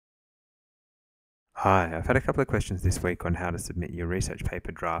Hi, I've had a couple of questions this week on how to submit your research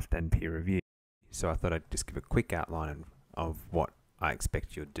paper draft and peer review. So I thought I'd just give a quick outline of what I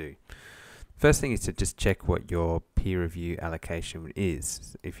expect you'll do. First thing is to just check what your peer review allocation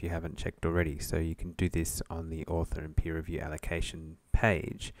is, if you haven't checked already. So you can do this on the author and peer review allocation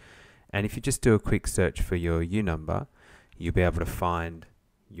page. And if you just do a quick search for your U number, you'll be able to find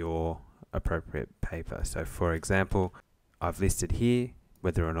your appropriate paper. So for example, I've listed here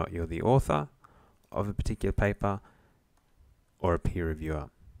whether or not you're the author of a particular paper or a peer reviewer.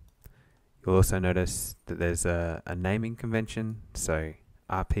 You'll also notice that there's a naming convention, so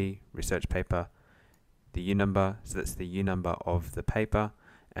RP, research paper, the U number, so that's the U number of the paper,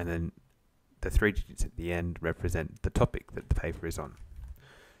 and then the 3 digits at the end represent the topic that the paper is on.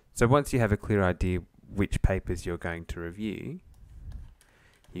 So once you have a clear idea which papers you're going to review,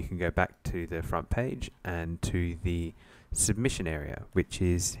 you can go back to the front page and to the submission area, which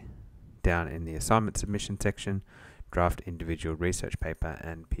is down in the assignment submission section, draft individual research paper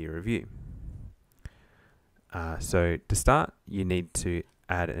and peer review. So to start, you need to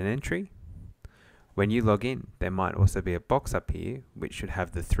add an entry. When you log in, there might also be a box up here which should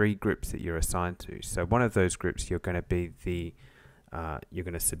have the 3 groups that you're assigned to. So one of those groups you're going to be you're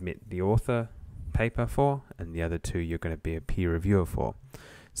going to submit the author paper for, and the other 2 you're going to be a peer reviewer for.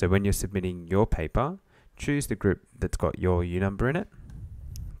 So when you're submitting your paper, choose the group that's got your U number in it,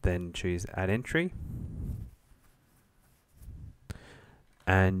 then choose add entry,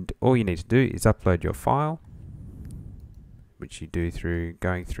 and all you need to do is upload your file, which you do through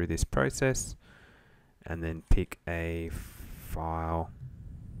going through this process, and then pick a file,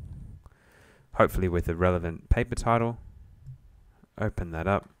 hopefully with a relevant paper title. Open that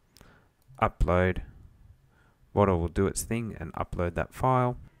up, upload. Waddle will do its thing and upload that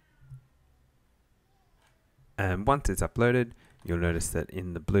file, and once it's uploaded, you'll notice that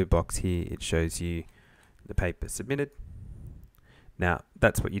in the blue box here it shows you the paper submitted. Now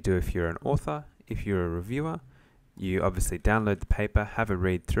that's what you do if you're an author. If you're a reviewer, you obviously download the paper, have a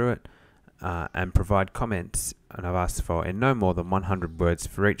read through it, and provide comments, and I've asked for in no more than 100 words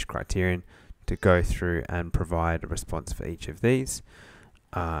for each criterion to go through and provide a response for each of these.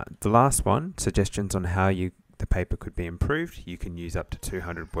 The last one, suggestions on how the paper could be improved, you can use up to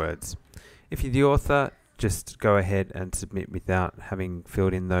 200 words. If you're the author, just go ahead and submit without having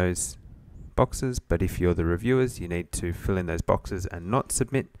filled in those boxes, but if you're the reviewers, you need to fill in those boxes and not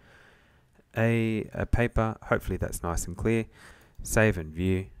submit a paper. Hopefully that's nice and clear. Save and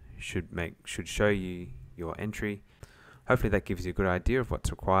view should show you your entry. Hopefully that gives you a good idea of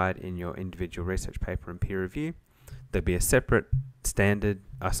what's required in your individual research paper and peer review. There'll be a separate standard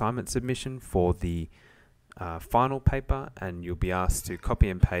assignment submission for the final paper, and you'll be asked to copy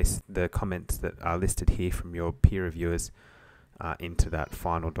and paste the comments that are listed here from your peer reviewers into that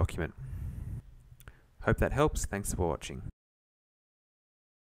final document. Hope that helps. Thanks for watching.